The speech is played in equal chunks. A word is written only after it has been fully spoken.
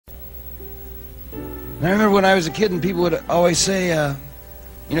And I remember when I was a kid and people would always say,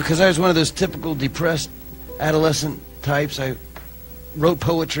 you know, because I was one of those typical depressed adolescent types. I wrote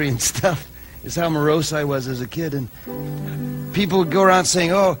poetry and stuff. Is how morose I was as a kid. And people would go around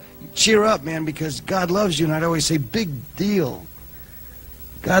saying, oh, cheer up, man, because God loves you. And I'd always say, big deal.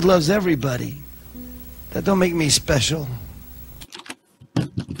 God loves everybody. That don't make me special.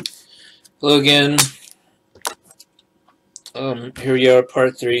 Hello again. Here we are,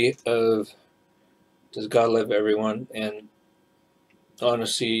 part 3 of Does God Love Everyone? And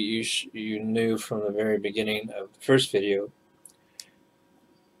honestly, you knew from the very beginning of the first video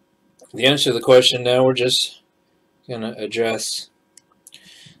the answer to the question. Now we're just going to address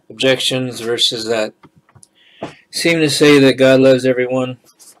objections versus that seem to say that God loves everyone.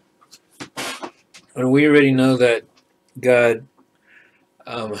 And we already know that God,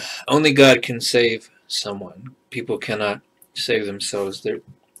 only God can save someone. People cannot save themselves.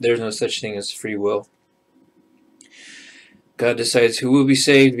 There's no such thing as free will. God decides who will be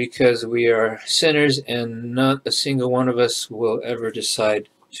saved because we are sinners, and not a single one of us will ever decide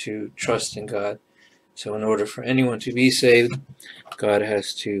to trust in God. So in order for anyone to be saved, God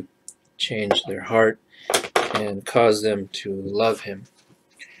has to change their heart and cause them to love Him.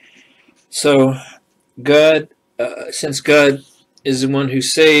 So God, since God is the one who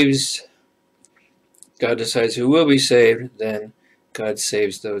saves, God decides who will be saved, then God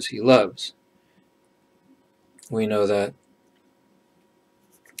saves those He loves. We know that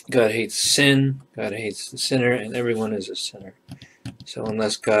God hates sin, God hates the sinner, and everyone is a sinner. So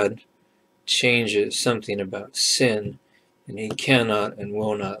unless God changes something about sin, then He cannot and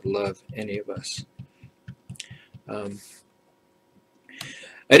will not love any of us. I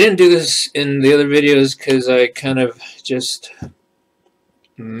didn't do this in the other videos because I kind of just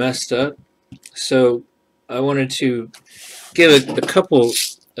messed up. So I wanted to give a couple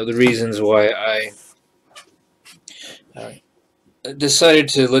of the reasons why I decided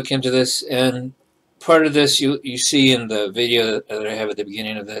to look into this. And part of this you see in the video that I have at the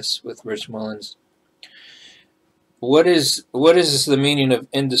beginning of this with Rich Mullins. What is the meaning of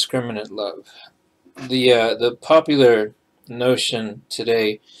indiscriminate love? The popular notion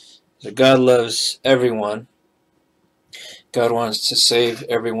today is that God loves everyone. God wants to save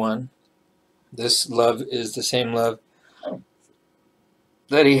everyone. This love is the same love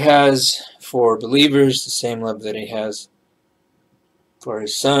that He has for believers, the same love that He has for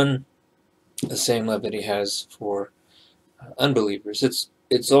His Son, the same love that He has for unbelievers.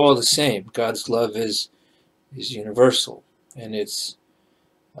 It's all the same. God's love is universal, and it's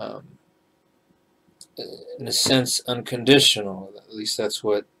in a sense unconditional. At least that's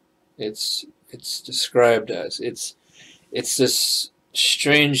what it's described as. It's this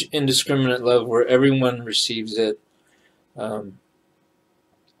strange indiscriminate love where everyone receives it, but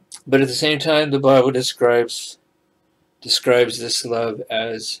at the same time the Bible describes this love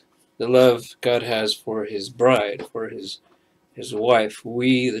as the love God has for His bride, for His wife.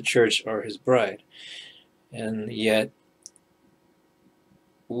 We, the church, are His bride. And yet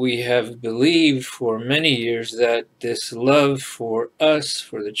we have believed for many years that this love for us,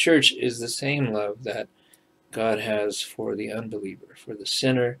 for the church, is the same love that God has for the unbeliever, for the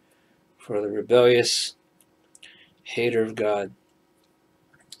sinner, for the rebellious hater of God.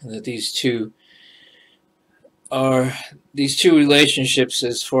 And that these two relationships,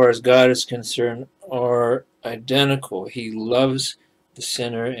 as far as God is concerned, are identical. He loves the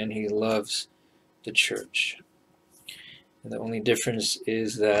sinner and He loves the church. And the only difference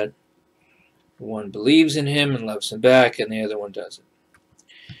is that one believes in Him and loves Him back, and the other one doesn't.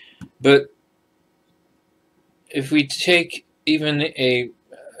 But if we take even a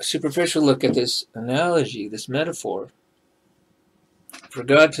superficial look at this analogy, this metaphor, for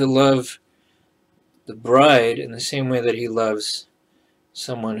God to love the bride in the same way that He loves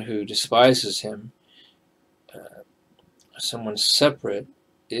someone who despises Him, someone separate,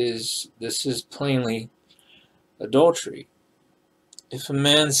 this is plainly adultery. If a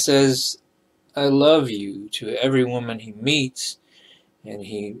man says, "I love you" to every woman he meets, and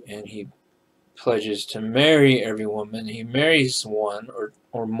he pledges to marry every woman, he marries one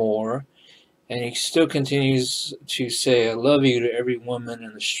or more, and he still continues to say, "I love you" to every woman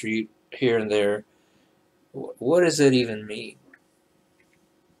in the street here and there, what does that even mean?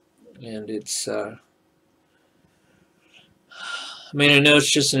 And it's I mean, I know it's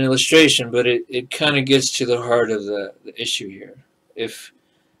just an illustration, but it kind of gets to the heart of the issue here. If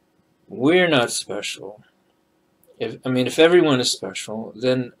we're not special, if everyone is special,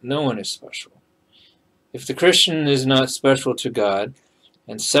 then no one is special. If the Christian is not special to God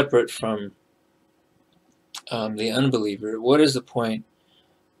and separate from the unbeliever, what is the point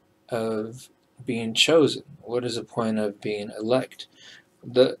of being chosen? What is the point of being elect?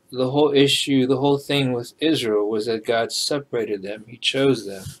 The whole issue, the whole thing with Israel was that God separated them. He chose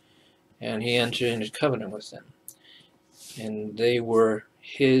them, and he entered into covenant with them. And they were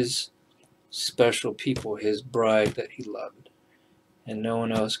his special people, his bride that he loved. And no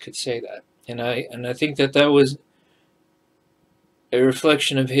one else could say that. And I think that was a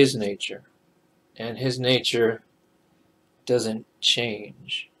reflection of his nature. And his nature doesn't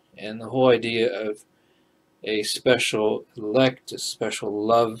change. And the whole idea of a special elect, a special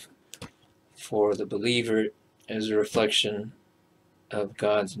love for the believer is a reflection of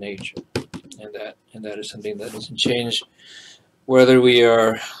God's nature. And that is something that doesn't change whether we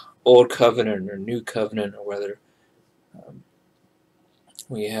are Old Covenant or New Covenant, or whether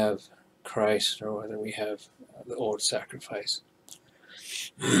we have Christ or whether we have the old sacrifice.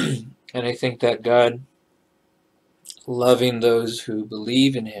 And I think that God, loving those who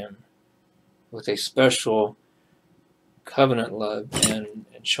believe in him with a special covenant love and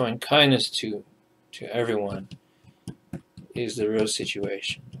showing kindness to everyone, is the real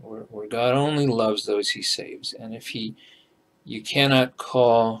situation, where God only loves those he saves. And if you cannot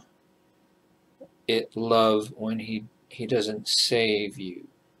call it love when he doesn't save you.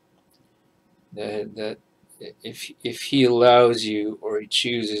 That if he allows you, or he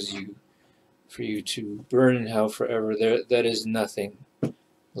chooses you, for you to burn in hell forever, that is nothing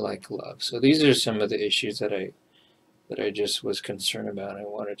like love. So these are some of the issues that I just was concerned about. I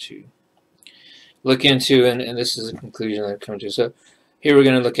wanted to look into, and this is a conclusion I've come to. So here we're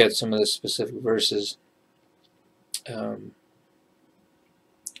going to look at some of the specific verses. They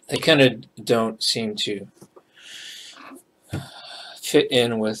kind of don't seem to fit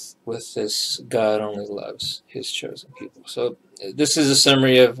in with this God only loves his chosen people. So this is a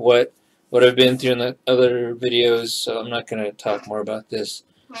summary of what I've been through in the other videos, so I'm not going to talk more about this.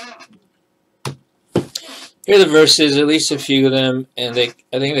 Here are the verses, at least a few of them, and I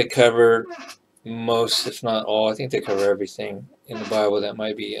think they cover most, if not all. I think they cover everything in the Bible that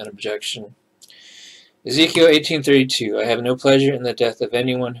might be an objection. Ezekiel 18:32, I have no pleasure in the death of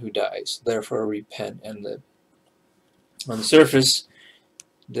anyone who dies, therefore repent and live. On the surface,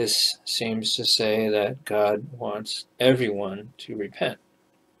 this seems to say that God wants everyone to repent.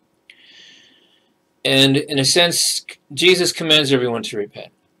 And in a sense, Jesus commands everyone to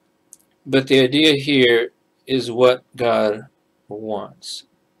repent. But the idea here is what God wants.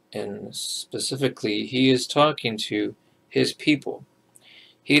 And specifically, he is talking to his people.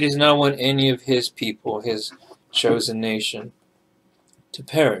 He does not want any of his people, his chosen nation, to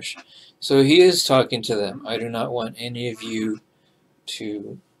perish. So he is talking to them. I do not want any of you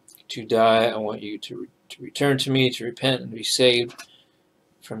to die. I want you to return to me, to repent and be saved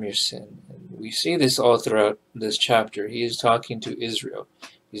from your sin. And we see this all throughout this chapter. He is talking to Israel.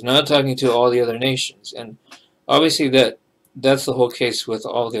 He's not talking to all the other nations. And obviously that's the whole case with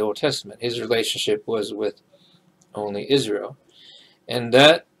all the Old Testament. His relationship was with only Israel. And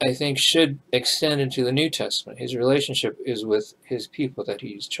that, I think, should extend into the New Testament. His relationship is with his people that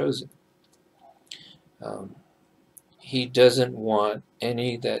he's chosen. He doesn't want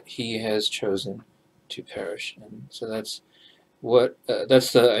any that he has chosen to perish. And so that's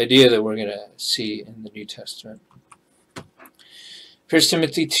the idea that we're going to see in the New Testament. 1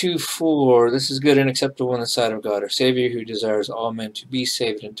 Timothy 2:4, this is good and acceptable in the sight of God, our Savior, who desires all men to be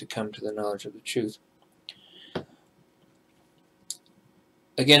saved and to come to the knowledge of the truth.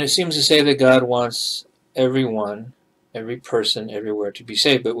 Again, it seems to say that God wants everyone, every person, everywhere to be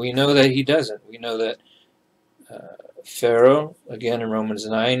saved, but we know that he doesn't. We know that Pharaoh, again in Romans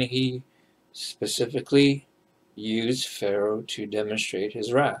 9, he specifically used Pharaoh to demonstrate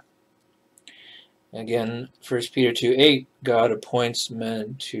his wrath. Again, 1 Peter 2:8, God appoints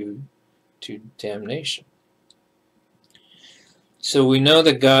men to damnation. So we know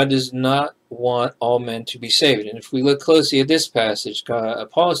that God does not want all men to be saved. And if we look closely at this passage,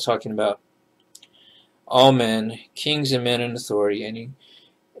 Paul is talking about all men, kings and men in authority,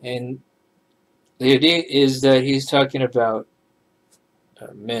 and the idea is that he's talking about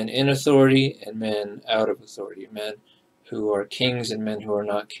men in authority and men out of authority, men who are kings and men who are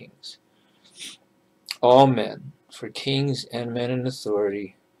not kings. All men, for kings and men in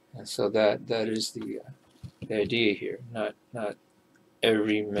authority, and so that is the idea here. Not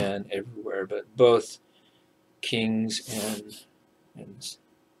every man everywhere, but both kings and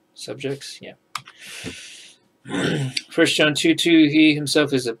subjects. Yeah. 1 John 2:2, he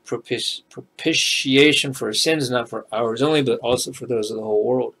himself is a propitiation for our sins, not for ours only, but also for those of the whole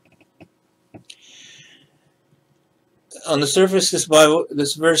world. On the surface, this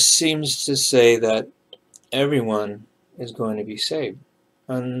verse seems to say that everyone is going to be saved.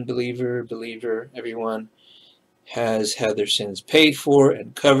 unbeliever, believer, everyone has had their sins paid for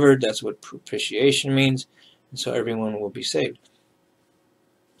and covered. That's what propitiation means. And so everyone will be saved.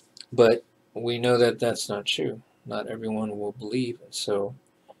 But we know that that's not true. Not everyone will believe. And so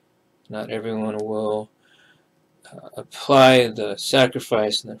not everyone will apply the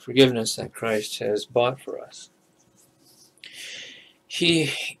sacrifice and the forgiveness that Christ has bought for us.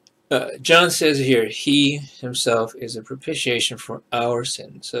 John says here, he himself is a propitiation for our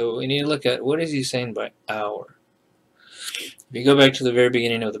sin. So we need to look at what is he saying by our. If you go back to the very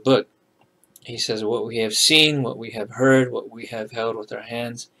beginning of the book, he says what we have seen, what we have heard, what we have held with our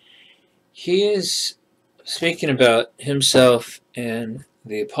hands. He is speaking about himself and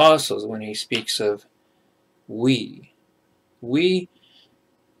the apostles when he speaks of we. We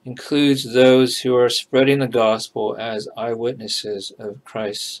includes those who are spreading the gospel as eyewitnesses of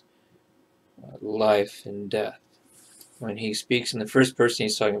Christ's life and death. When he speaks in the first person,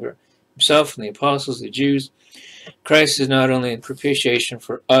 he's talking about himself and the apostles, the Jews. Christ is not only a propitiation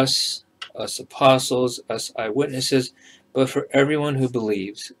for us apostles, us eyewitnesses, but for everyone who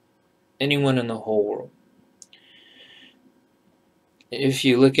believes, anyone in the whole world. If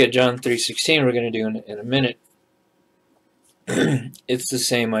you look at John 3:16, we're going to do in a minute, it's the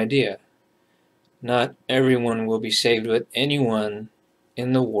same idea. Not everyone will be saved, but anyone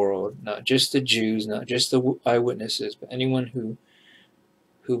in the world, not just the Jews, not just the eyewitnesses, but anyone who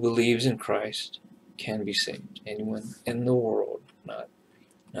believes in Christ can be saved. Anyone in the world, not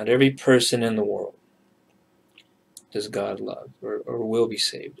every person in the world does God love or will be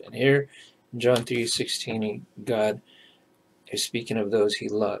saved. And here in John 3:16, God is speaking of those he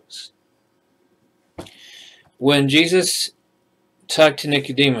loves. When Jesus talked to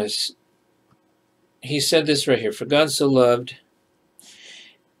Nicodemus, he said this right here, for God so loved,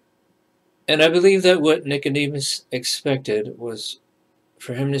 and I believe that what Nicodemus expected was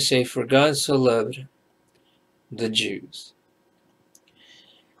for him to say, for God so loved the Jews.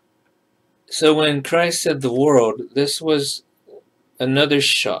 So when Christ said the world, this was another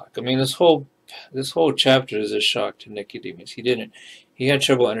shock. I mean, this whole chapter is a shock to Nicodemus. He had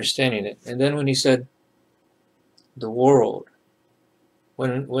trouble understanding it. And then when he said the world,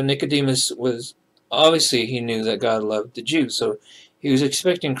 when Nicodemus was, obviously he knew that God loved the Jews, so he was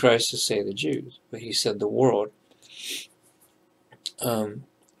expecting Christ to say the Jews, but he said the world.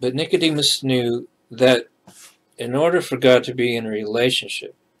 But Nicodemus knew that in order for God to be in a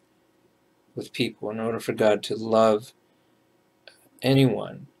relationship with people, in order for God to love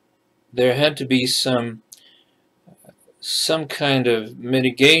anyone, there had to be some kind of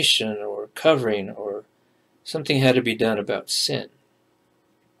mitigation or covering, or something had to be done about sin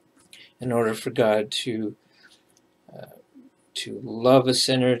in order for God to love a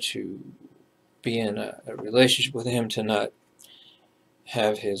sinner, to be in a relationship with him, to not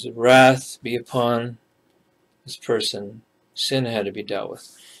have his wrath be upon this person. Sin had to be dealt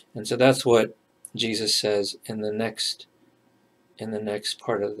with. And so that's what Jesus says in the next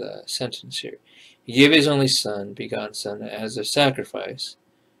part of the sentence here. He gave his only son, begotten son, as a sacrifice,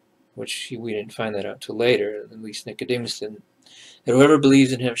 which we didn't find that out till later, at least Nicodemus didn't, that whoever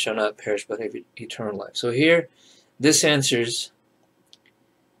believes in him shall not perish but have eternal life. So here, this answers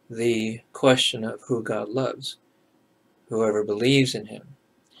the question of who God loves, whoever believes in him.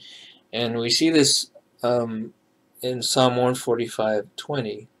 And we see this in Psalm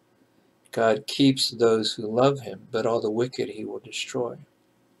 145:20. God keeps those who love him, but all the wicked he will destroy.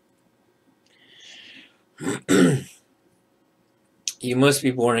 You must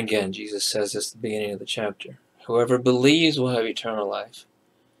be born again, Jesus says at the beginning of the chapter. Whoever believes will have eternal life.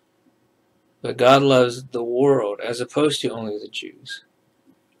 But God loves the world, as opposed to only the Jews,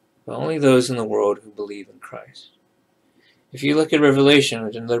 but only those in the world who believe in Christ. If you look at Revelation,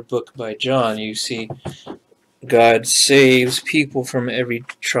 which is another book by John, you see God saves people from every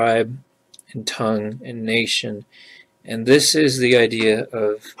tribe and tongue and nation. And this is the idea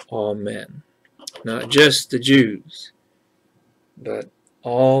of all men. Not just the Jews, but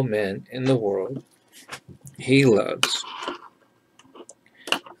all men in the world he loves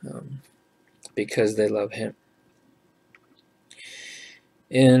because they love him.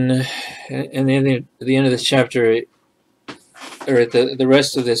 And then at the end of this chapter, or at the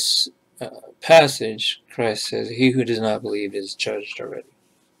rest of this passage, Christ says, he who does not believe is judged already.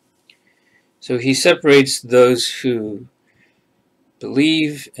 So he separates those who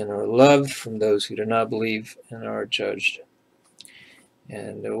believe and are loved from those who do not believe and are judged.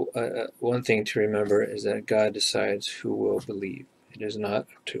 And one thing to remember is that God decides who will believe. It is not up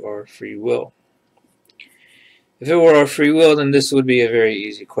to our free will. If it were our free will, then this would be a very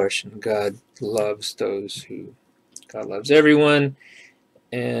easy question. God loves everyone,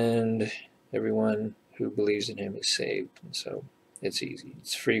 and everyone who believes in him is saved. And so it's easy.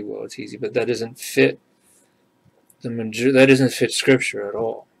 It's free will. It's easy, but that doesn't fit that doesn't fit Scripture at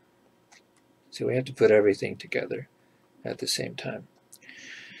all. So we have to put everything together at the same time.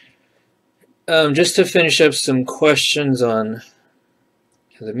 Just to finish up some questions on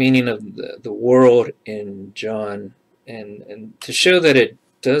the meaning of the world in John, and to show that it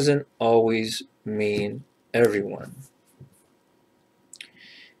doesn't always mean everyone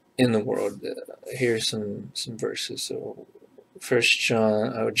in the world. Here's some verses. So First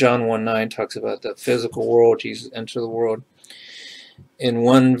John 1:9 talks about the physical world. Jesus entered the world. In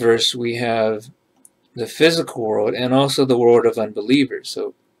one verse we have the physical world and also the world of unbelievers.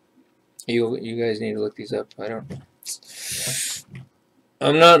 So you guys need to look these up.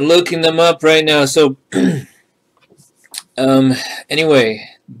 I'm not looking them up right now. So anyway,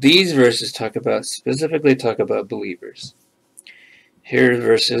 these verses specifically talk about believers. Here are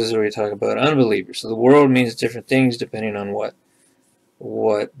verses where we talk about unbelievers. So the world means different things depending on what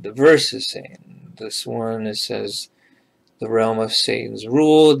the verse is saying. This one, it says the realm of Satan's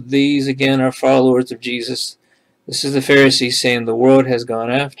rule. These again are followers of Jesus. This is the Pharisees saying the world has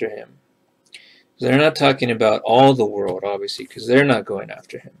gone after him. They're not talking about all the world, obviously, because they're not going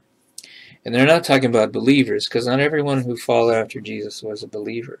after him. And they're not talking about believers, because not everyone who followed after Jesus was a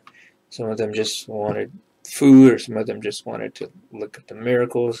believer. Some of them just wanted food, or some of them just wanted to look at the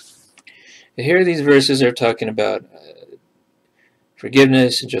miracles. And here these verses are talking about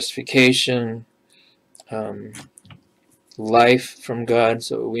forgiveness and justification, life from God.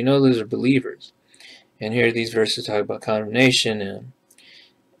 So we know those are believers. And here these verses talk about condemnation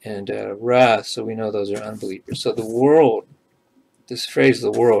and wrath. So we know those are unbelievers. So the world, this phrase,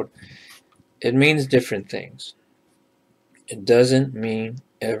 the world, it means different things. It doesn't mean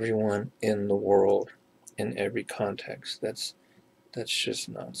everyone in the world in every context. That's just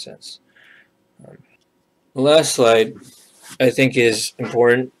nonsense. The last slide I think is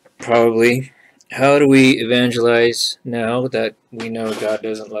important, probably. How do we evangelize now that we know God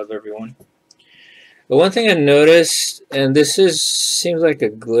doesn't love everyone? But one thing I noticed, and this seems like a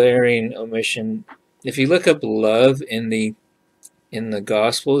glaring omission, if you look up love in the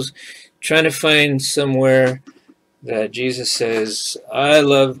Gospels, trying to find somewhere that Jesus says, I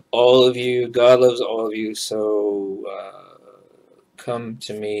love all of you, God loves all of you, so come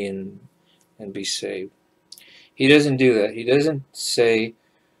to me and be saved. He doesn't do that. He doesn't say,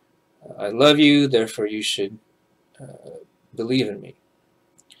 I love you, therefore you should believe in me.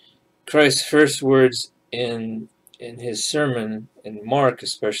 Christ's first words in his sermon, in Mark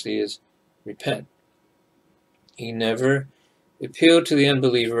especially, is repent. He never appealed to the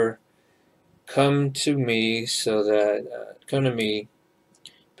unbeliever, come to me come to me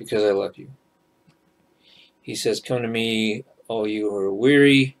because I love you. He says, come to me, all you who are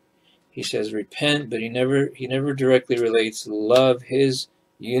weary. He says, repent, but he never directly relates love, his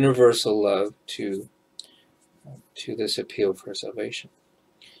universal love, to this appeal for salvation.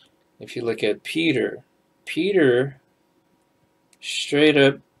 If you look at Peter straight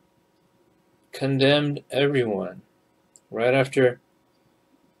up condemned everyone right after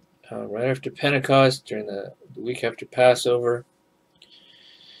Pentecost, during the week after Passover.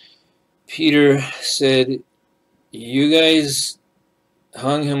 Peter said, you guys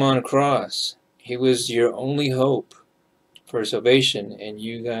hung him on a cross. He was your only hope for salvation, and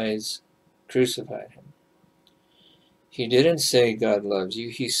you guys crucified him. He didn't say God loves you.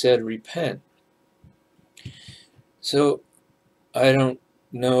 He said repent. So I don't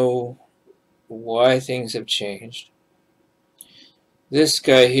know why things have changed. This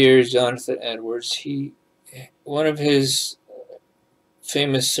guy here, Jonathan Edwards, one of his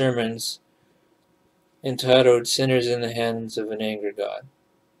famous sermons entitled Sinners in the Hands of an Angry God.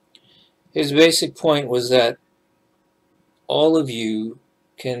 His basic point was that all of you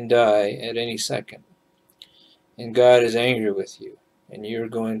can die at any second, and God is angry with you, and you're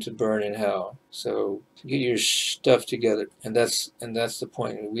going to burn in hell. So get your stuff together. And that's the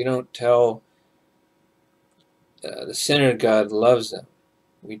point. We don't tell the sinner God loves them.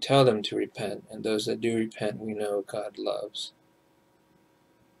 We tell them to repent, and those that do repent, we know God loves.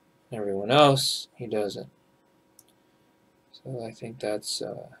 Everyone else, he doesn't. So I think that's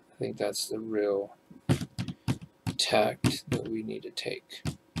the real tact that we need to take.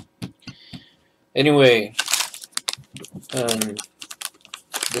 Anyway,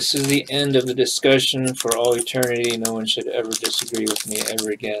 this is the end of the discussion for all eternity. No one should ever disagree with me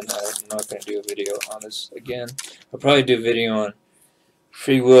ever again. I'm not going to do a video on this again. I'll probably do a video on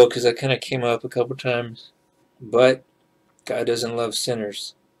free will, because that kind of came up a couple times. But God doesn't love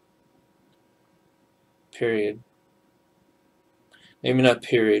sinners. Period. Maybe not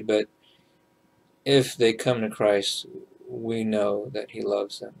period, but if they come to Christ, we know that He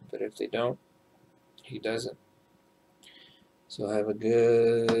loves them. But if they don't, He doesn't. So have a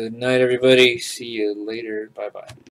good night, everybody. See you later. Bye-bye.